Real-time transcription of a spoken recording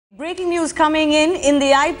Breaking news coming in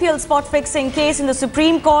the IPL spot fixing case in the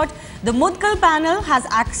Supreme Court. The Mudgal panel has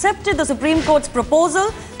accepted the Supreme Court's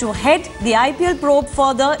proposal to head the IPL probe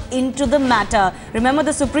further into the matter. Remember,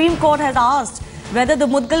 the Supreme Court has asked whether the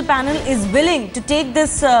Mudgal panel is willing to take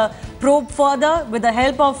this probe further with the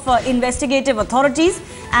help of investigative authorities.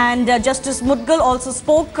 And Justice Mudgal also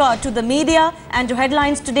spoke to the media and to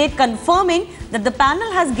Headlines Today, confirming that the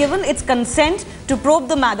panel has given its consent to probe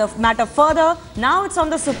the matter further. Now it's on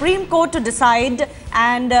the Supreme Court to decide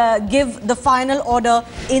and give the final order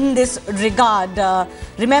in this regard.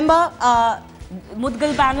 Remember,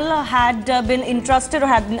 Mudgal panel had been entrusted or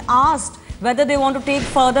had been asked whether they want to take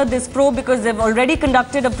further this probe because they've already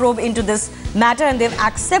conducted a probe into this matter and they've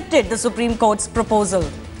accepted the Supreme Court's proposal.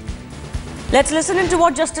 Let's listen into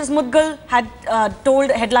what Justice Mudgal had told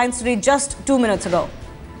Headlines Today just 2 minutes ago.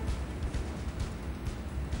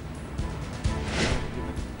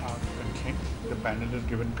 The panel has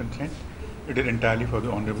given consent. It is entirely for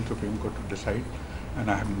the Honorable Supreme Court to decide,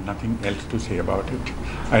 and I have nothing else to say about it.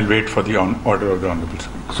 I'll wait for the order of the Honorable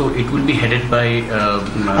Supreme Court. So it will be headed by...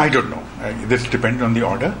 I don't know. This depends on the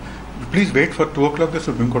order. Please wait for 2 o'clock. The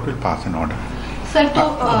Supreme Court will pass an order. Sir,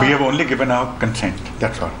 we have only given our consent.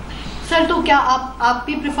 That's all. Sir, तो क्या आप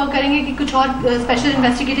भी prefer करेंगे कि कुछ और special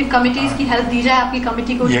investigative committees की help दी जाए आपकी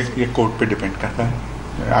कमिटी को? ये कोर्ट पे डिपेंड करता है.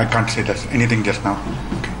 I can't say this anything just now.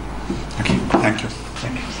 Okay. Thank you.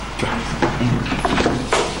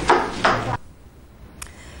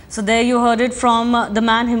 So there you heard it from the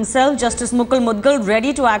man himself, Justice Mudgal,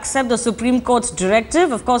 ready to accept the Supreme Court's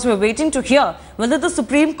directive. Of course, we're waiting to hear whether the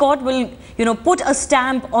Supreme Court will, put a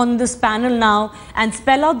stamp on this panel now and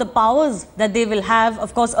spell out the powers that they will have.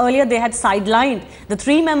 Of course, earlier they had sidelined the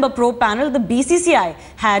 3-member probe panel the BCCI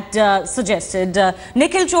had suggested.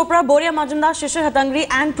 Nikhil Chopra, Boria Majumdar, Shishir Hatangri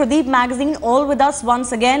and Pradeep Magazine all with us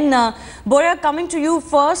once again. Boria, coming to you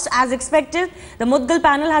first, as expected, the Mudgal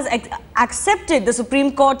panel has accepted the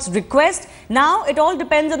Supreme Court's request. Now it all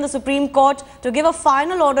depends on the Supreme Court to give a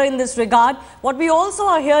final order in this regard. What we also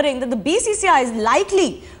are hearing that the BCCI is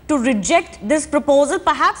likely to reject this proposal,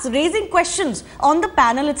 perhaps raising questions on the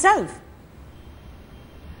panel itself.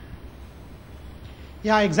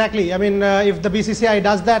 Yeah, exactly. I mean, if the BCCI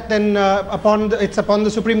does that, then it's upon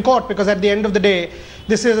the Supreme Court, because at the end of the day,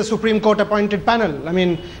 this is a Supreme Court appointed panel. I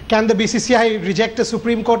mean, can the BCCI reject a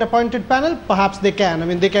Supreme Court appointed panel? Perhaps they can. I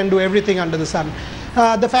mean, they can do everything under the sun.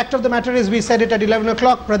 The fact of the matter is, we said it at 11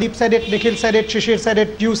 o'clock, Pradeep said it, Nikhil said it, Shishir said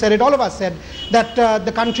it, you said it, all of us said that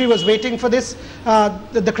the country was waiting for this.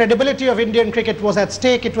 The credibility of Indian cricket was at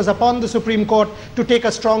stake. It was upon the Supreme Court to take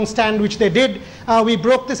a strong stand, which they did. We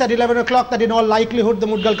broke this at 11 o'clock, that in all likelihood the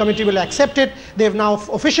Mudgal committee will accept it. They have now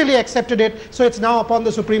officially accepted it. So it's now upon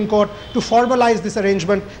the Supreme Court to formalize this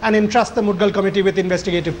arrangement and entrust the Mudgal committee with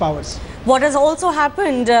investigative powers. What has also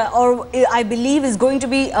happened, or I believe is going to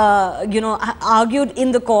be, argued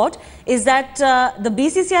in the court, is that the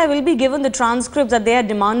BCCI will be given the transcripts that they had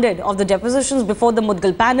demanded of the depositions before the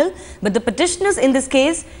Mudgal panel. But the petitioners in this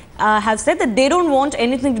case have said that they don't want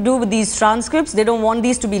anything to do with these transcripts. They don't want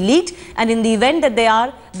these to be leaked. And in the event that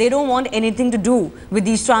they don't want anything to do with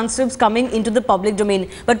these transcripts coming into the public domain.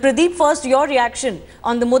 But Pradeep, first, your reaction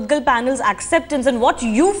on the Mudgal panel's acceptance and what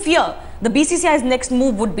you fear the BCCI's next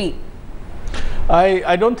move would be.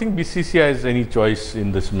 I don't think BCCI has any choice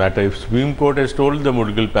in this matter. If Supreme Court has told the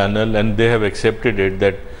Mudgal panel and they have accepted it,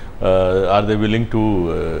 that are they willing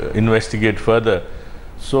to investigate further?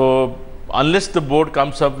 So unless the board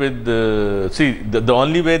comes up with the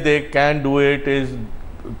only way they can do it is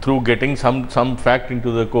through getting some fact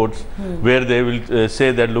into the courts where they will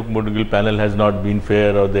say that, look, Mudgal panel has not been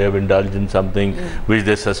fair, or they have indulged in something which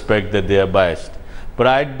they suspect that they are biased. But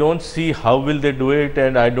I don't see how will they do it,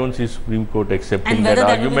 and I don't see Supreme Court accepting that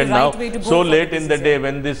argument now, so late in the day,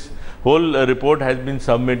 when this whole report has been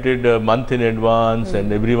submitted a month in advance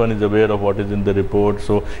and everyone is aware of what is in the report.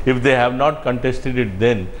 So if they have not contested it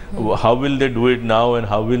then, how will they do it now, and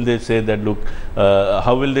how will they say that, look,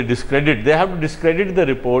 how will they discredit? They have to discredit the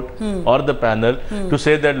report or the panel to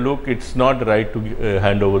say that, look, it's not right to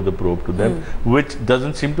hand over the probe to them, which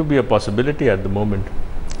doesn't seem to be a possibility at the moment.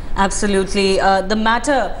 Absolutely. The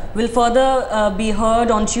matter will further be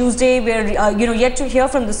heard on Tuesday. We're yet to hear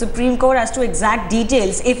from the Supreme Court as to exact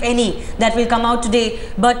details, if any, that will come out today.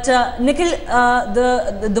 But Nikhil,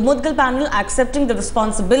 the Mudgal panel accepting the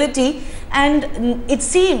responsibility, and it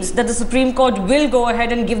seems that the Supreme Court will go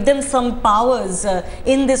ahead and give them some powers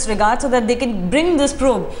in this regard, so that they can bring this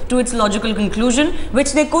probe to its logical conclusion,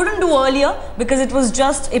 which they couldn't do earlier because it was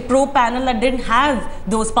just a probe panel that didn't have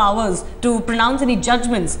those powers to pronounce any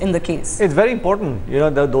judgments in the case? It's very important, you know,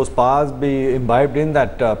 that those powers be imbibed in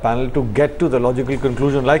that panel to get to the logical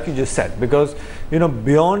conclusion, like you just said, because, you know,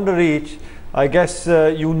 beyond the reach, I guess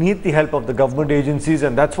you need the help of the government agencies,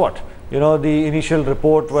 and that's what, you know, the initial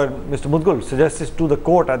report where Mr. Mudgal suggested to the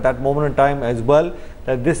court at that moment in time as well,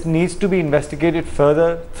 that this needs to be investigated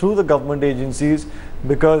further through the government agencies,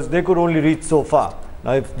 because they could only reach so far.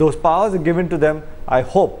 Now, if those powers are given to them, I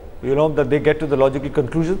hope, you know, that they get to the logical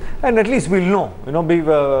conclusion, and at least we'll know, you know, be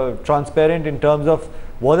transparent in terms of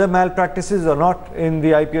were there malpractices or not in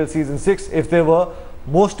the IPL season 6. If there were,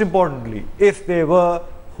 most importantly, if they were,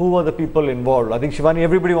 who were the people involved? I think, Shivani,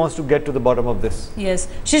 everybody wants to get to the bottom of this. Yes.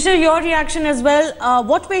 Shishir, your reaction as well.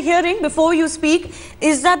 What we're hearing before you speak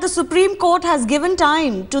is that the Supreme Court has given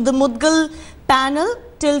time to the Mudgal panel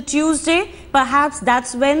till Tuesday. Perhaps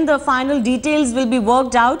that's when the final details will be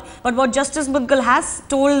worked out. But what Justice Mudgal has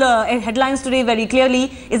told headlines today very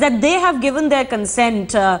clearly is that they have given their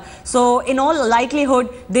consent. So in all likelihood,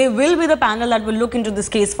 they will be the panel that will look into this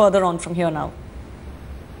case further on from here now.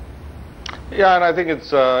 Yeah, and I think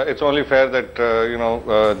it's only fair that you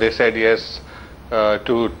know, they said yes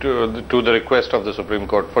to the request of the Supreme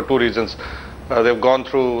Court for two reasons. They've gone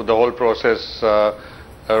through the whole process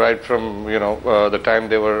right from, you know, the time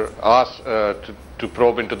they were asked to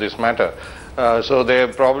probe into this matter. So they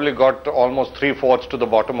have probably got almost 3/4 to the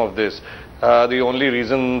bottom of this. The only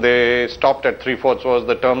reason they stopped at 3/4 was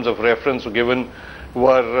the terms of reference given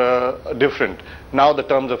were different. Now the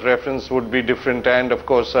terms of reference would be different, and of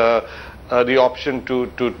course the option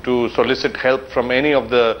to solicit help from any of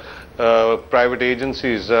the private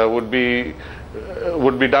agencies would be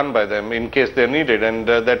done by them in case they're needed, and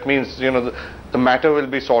that means, you know, the matter will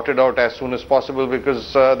be sorted out as soon as possible,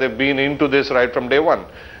 because they've been into this right from day one.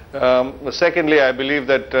 Secondly, I believe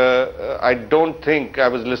that I don't think, I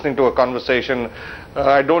was listening to a conversation,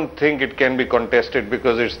 I don't think it can be contested,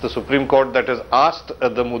 because it's the Supreme Court that has asked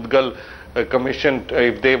the Mudgal Commission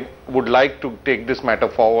if they would like to take this matter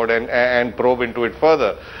forward and probe into it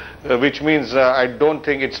further, which means I don't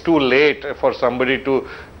think it's too late for somebody to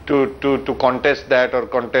contest that or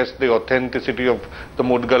contest the authenticity of the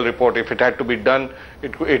Mudgal report. If it had to be done,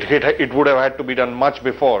 it would have had to be done much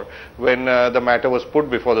before, when the matter was put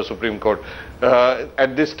before the Supreme Court.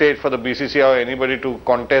 At this stage, for the BCCI or anybody to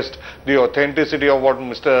contest the authenticity of what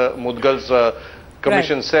Mr. Mudgal's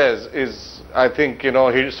commission says is, I think, you know,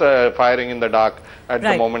 he's firing in the dark at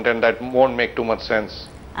the moment, and that won't make too much sense.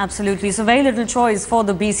 Absolutely. So very little choice for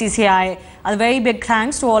the BCCI. A very big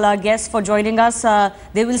thanks to all our guests for joining us.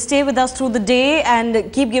 They will stay with us through the day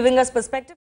and keep giving us perspective.